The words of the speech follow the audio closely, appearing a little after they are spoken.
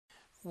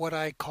What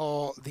I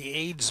call the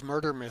AIDS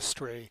murder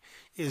mystery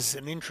is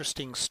an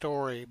interesting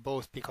story,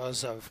 both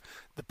because of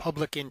the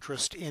public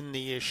interest in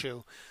the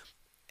issue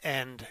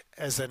and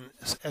as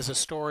a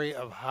story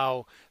of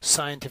how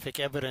scientific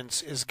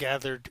evidence is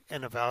gathered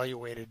and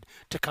evaluated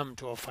to come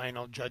to a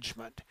final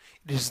judgment.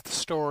 It is the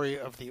story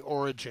of the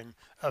origin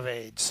of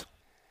AIDS.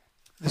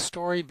 The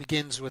story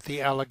begins with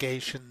the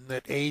allegation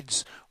that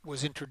AIDS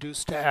was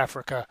introduced to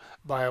Africa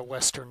by a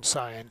Western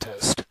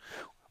scientist.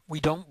 We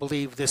don't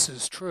believe this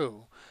is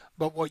true,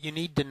 but what you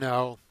need to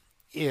know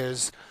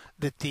is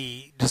that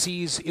the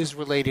disease is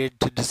related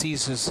to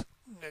diseases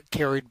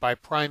carried by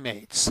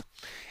primates,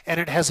 and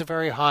it has a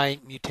very high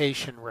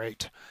mutation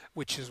rate,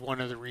 which is one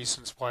of the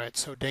reasons why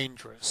it's so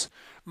dangerous.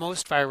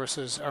 Most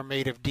viruses are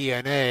made of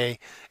DNA,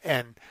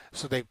 and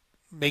so they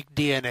make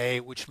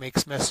DNA, which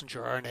makes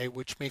messenger RNA,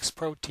 which makes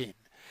protein.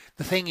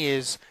 The thing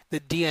is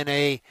that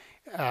DNA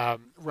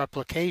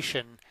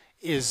replication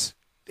is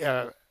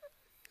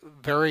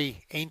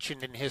very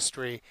ancient in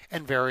history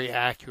and very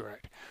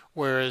accurate,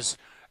 whereas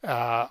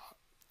uh,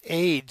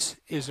 AIDS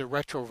is a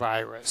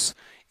retrovirus.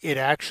 It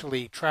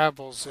actually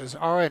travels as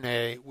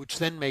RNA, which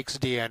then makes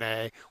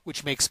DNA,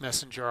 which makes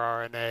messenger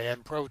RNA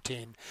and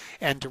protein.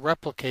 And to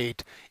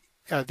replicate,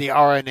 the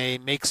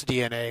RNA makes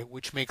DNA,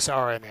 which makes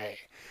RNA.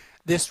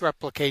 This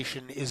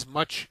replication is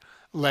much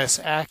less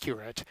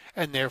accurate,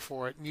 and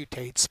therefore it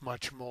mutates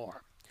much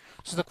more.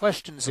 So the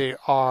questions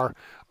are,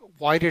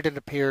 why did it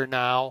appear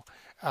now,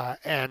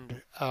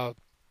 and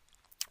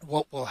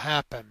what will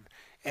happen,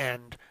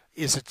 and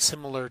is it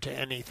similar to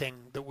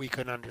anything that we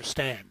can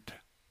understand?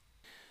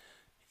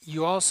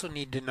 You also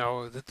need to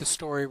know that the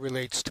story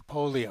relates to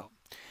polio.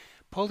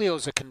 Polio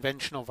is a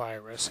conventional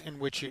virus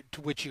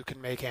to which you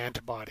can make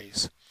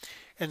antibodies.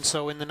 And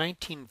so in the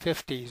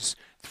 1950s,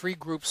 three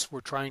groups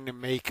were trying to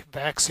make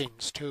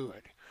vaccines to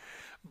it,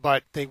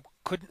 but they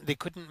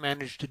couldn't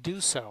manage to do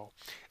so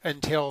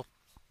until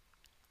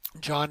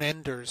John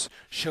Enders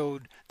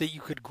showed that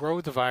you could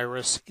grow the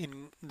virus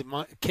in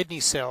the kidney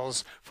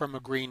cells from a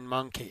green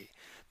monkey.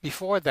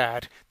 Before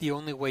that, the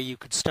only way you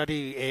could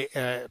study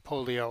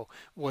polio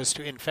was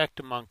to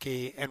infect a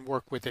monkey and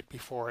work with it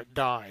before it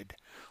died.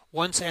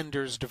 Once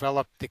Enders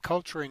developed the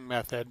culturing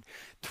method,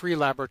 three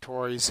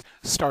laboratories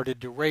started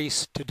to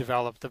race to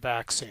develop the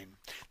vaccine: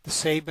 the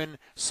Sabin,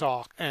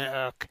 Salk,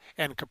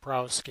 and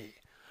Kaprowski.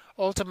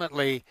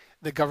 Ultimately,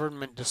 the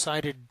government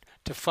decided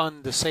to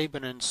fund the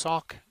Sabin and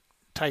Salk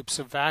types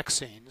of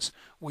vaccines.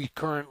 We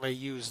currently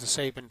use the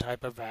Sabin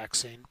type of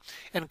vaccine,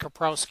 and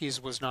Kaprowski's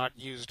was not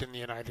used in the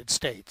United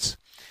States.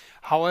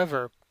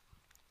 However,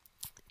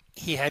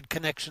 he had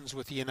connections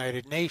with the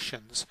United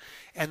Nations,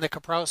 and the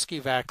Kaprowski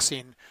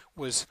vaccine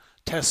was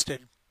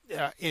tested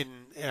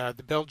in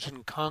the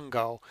Belgian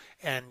Congo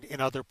and in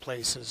other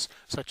places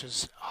such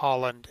as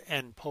Holland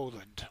and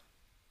Poland.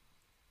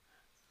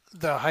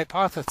 The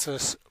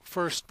hypothesis,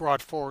 first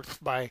brought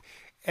forth by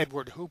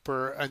Edward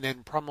Hooper and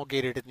then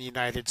promulgated in the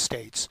United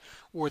States,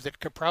 were that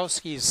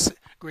Kaprowski's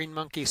green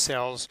monkey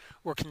cells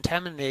were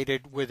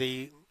contaminated with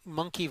a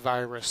monkey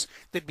virus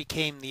that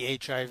became the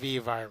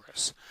HIV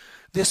virus.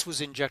 This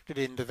was injected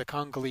into the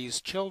Congolese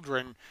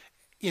children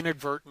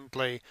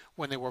inadvertently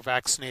when they were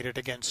vaccinated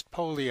against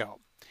polio.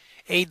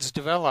 AIDS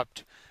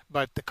developed,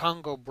 but the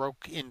Congo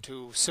broke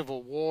into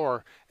civil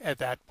war at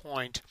that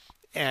point,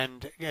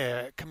 and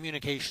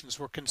communications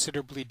were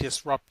considerably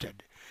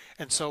disrupted.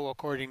 And so,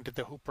 according to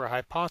the Hooper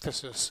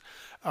hypothesis,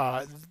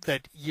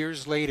 that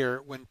years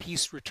later, when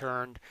peace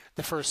returned,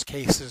 the first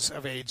cases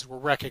of AIDS were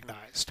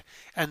recognized.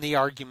 And the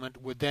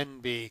argument would then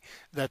be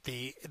that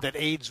that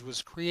AIDS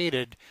was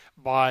created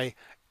by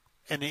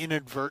an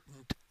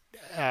inadvertent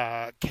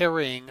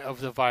carrying of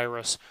the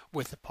virus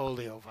with the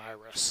polio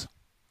virus.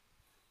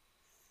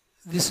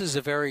 This is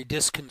a very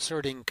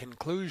disconcerting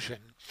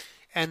conclusion,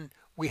 and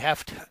we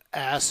have to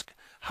ask,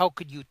 how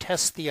could you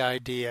test the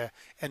idea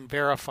and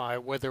verify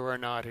whether or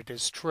not it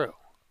is true?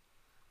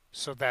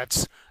 So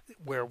that's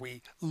where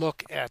we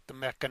look at the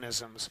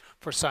mechanisms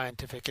for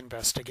scientific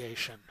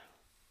investigation.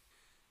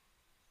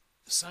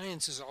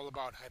 Science is all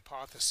about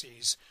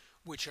hypotheses,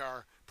 which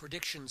are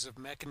predictions of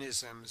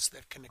mechanisms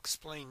that can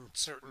explain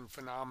certain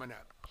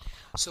phenomena.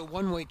 So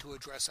one way to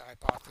address a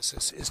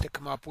hypothesis is to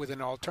come up with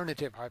an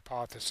alternative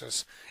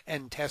hypothesis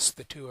and test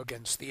the two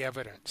against the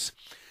evidence.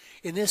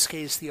 In this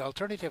case, the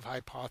alternative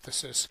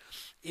hypothesis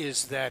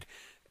is that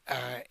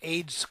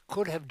AIDS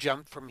could have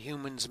jumped from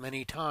humans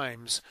many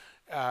times,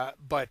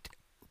 but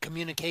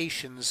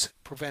communications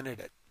prevented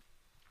it.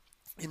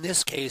 In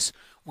this case,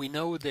 we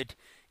know that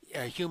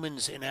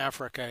humans in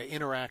Africa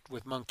interact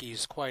with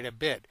monkeys quite a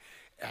bit,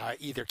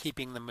 either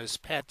keeping them as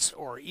pets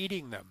or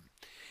eating them.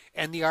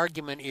 And the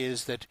argument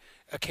is that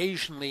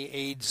occasionally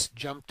AIDS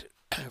jumped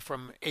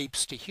from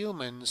apes to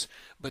humans,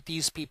 but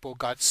these people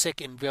got sick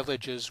in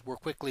villages, were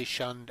quickly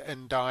shunned,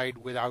 and died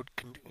without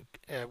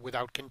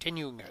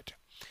continuing it.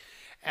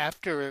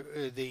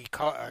 After the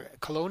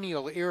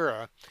colonial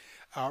era,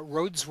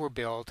 roads were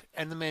built,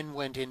 and the men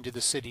went into the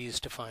cities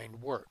to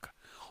find work.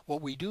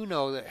 What we do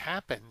know that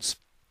happens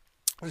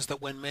is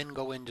that when men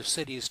go into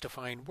cities to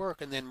find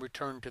work and then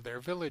return to their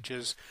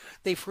villages,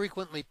 they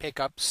frequently pick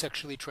up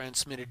sexually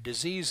transmitted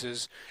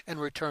diseases and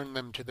return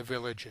them to the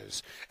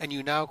villages. And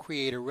you now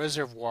create a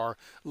reservoir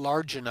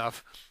large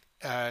enough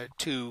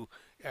to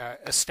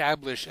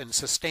establish and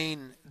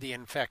sustain the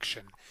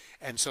infection.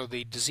 And so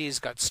the disease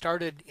got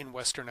started in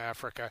Western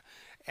Africa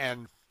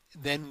and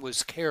then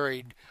was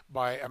carried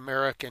by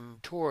American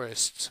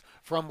tourists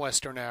from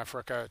Western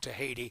Africa to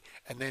Haiti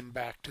and then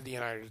back to the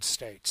United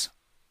States.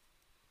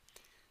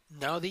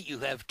 Now that you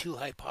have two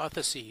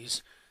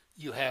hypotheses,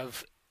 you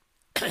have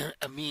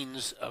a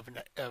means of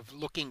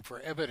looking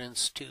for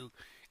evidence to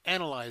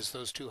analyze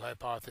those two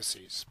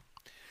hypotheses.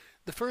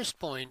 The first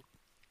point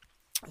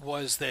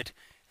was that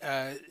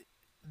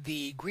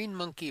the green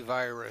monkey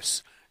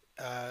virus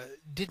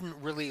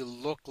didn't really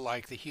look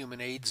like the human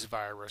AIDS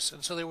virus,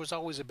 and so there was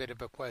always a bit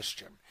of a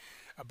question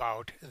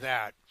about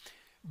that.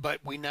 But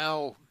we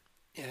now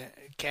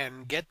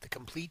can get the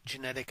complete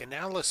genetic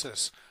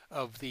analysis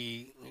of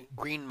the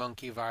green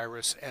monkey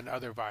virus and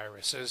other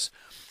viruses,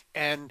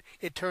 and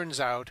it turns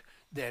out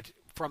that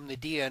from the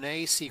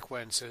DNA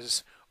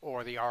sequences,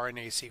 or the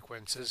RNA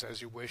sequences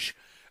as you wish,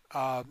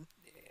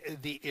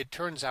 it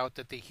turns out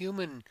that the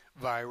human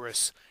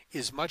virus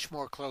is much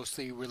more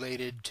closely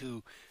related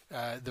to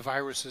the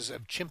viruses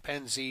of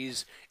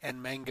chimpanzees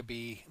and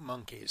mangabey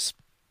monkeys,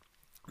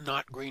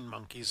 not green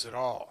monkeys at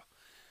all.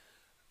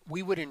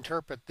 We would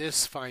interpret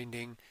this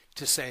finding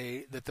to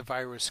say that the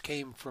virus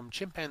came from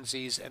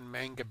chimpanzees and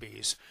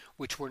mangabeys,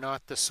 which were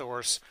not the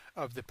source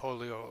of the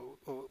polio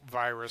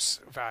virus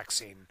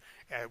vaccine,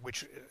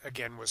 which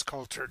again was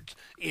cultured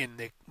in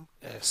the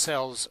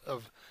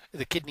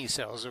kidney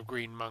cells of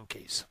green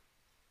monkeys.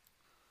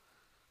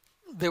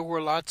 There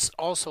were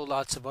also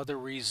lots of other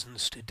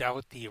reasons to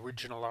doubt the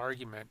original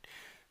argument,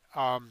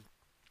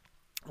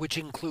 which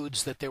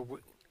includes that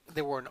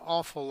there were an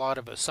awful lot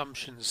of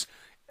assumptions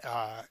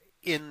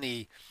in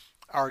the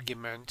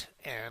argument,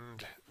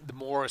 and the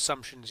more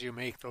assumptions you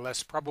make, the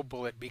less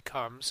probable it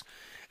becomes.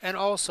 And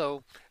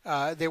also,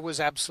 there was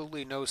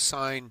absolutely no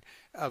sign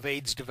of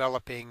AIDS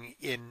developing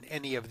in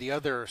any of the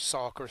other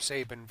Salk or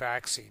Sabin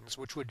vaccines,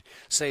 which would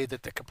say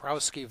that the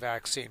Kaprowski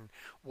vaccine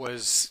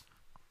was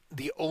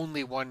the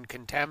only one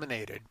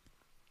contaminated.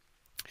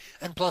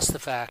 And plus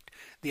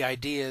the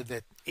idea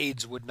that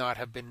AIDS would not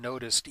have been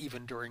noticed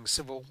even during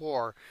Civil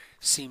War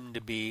seemed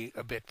to be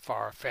a bit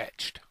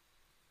far-fetched.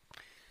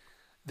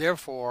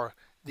 Therefore,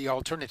 the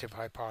alternative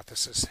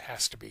hypothesis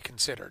has to be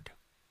considered.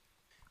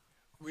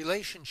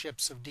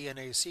 Relationships of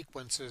DNA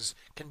sequences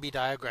can be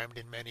diagrammed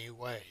in many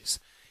ways.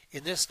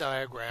 In this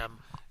diagram,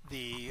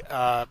 the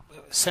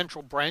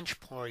central branch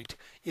point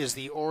is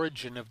the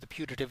origin of the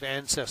putative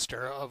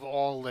ancestor of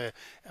all the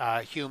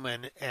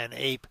human and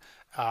ape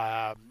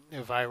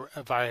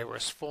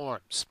virus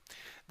forms.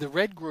 The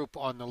red group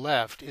on the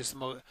left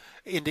includes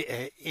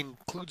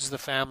the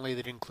family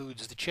that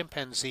includes the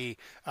chimpanzee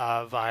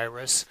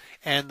virus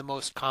and the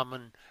most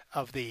common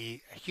of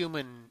the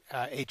human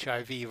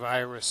HIV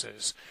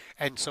viruses.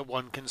 And so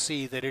one can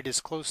see that it is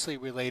closely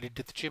related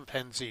to the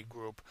chimpanzee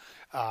group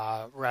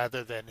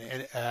rather than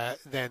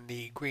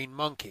the green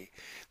monkey.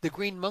 The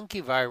green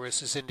monkey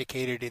virus is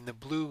indicated in the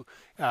blue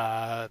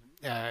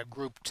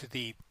group to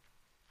the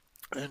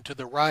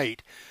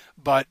right,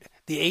 but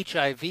the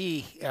HIV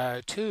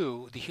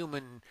 2, the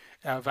human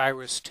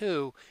virus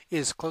 2,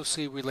 is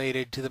closely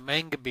related to the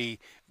mangabey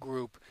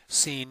group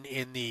seen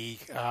in the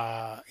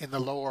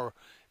lower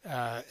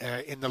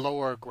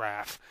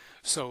graph.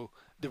 So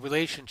the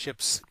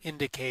relationships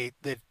indicate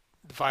that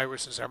the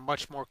viruses are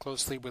much more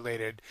closely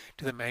related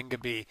to the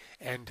mangabey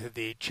and to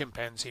the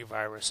chimpanzee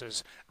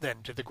viruses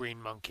than to the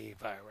green monkey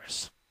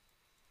virus.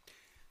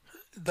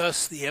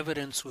 Thus, the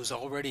evidence was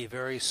already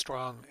very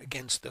strong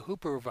against the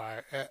Hooper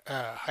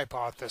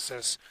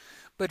hypothesis,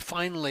 but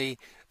finally,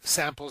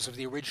 samples of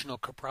the original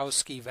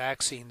Kaprowski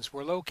vaccines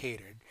were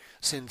located,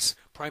 since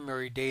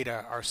primary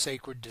data are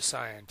sacred to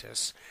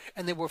scientists,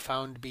 and they were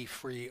found to be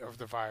free of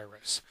the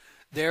virus.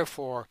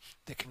 Therefore,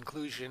 the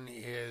conclusion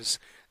is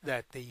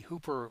that the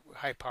Hooper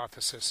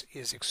hypothesis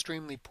is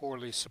extremely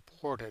poorly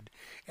supported,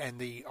 and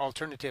the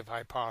alternative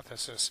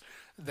hypothesis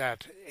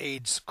that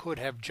AIDS could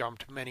have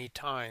jumped many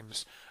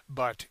times,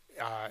 but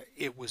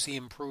it was the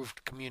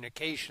improved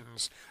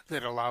communications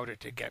that allowed it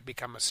to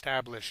become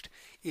established,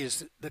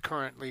 is the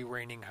currently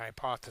reigning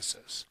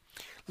hypothesis.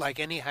 Like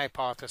any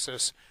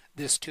hypothesis,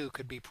 this too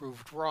could be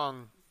proved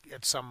wrong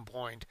at some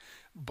point,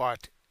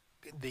 but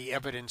the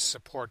evidence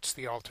supports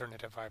the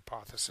alternative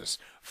hypothesis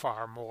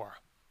far more.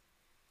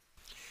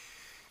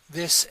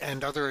 This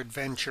and other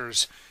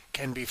adventures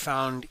can be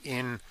found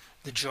in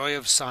The Joy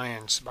of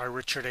Science by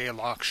Richard A.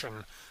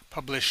 Lockshin,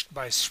 published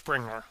by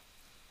Springer.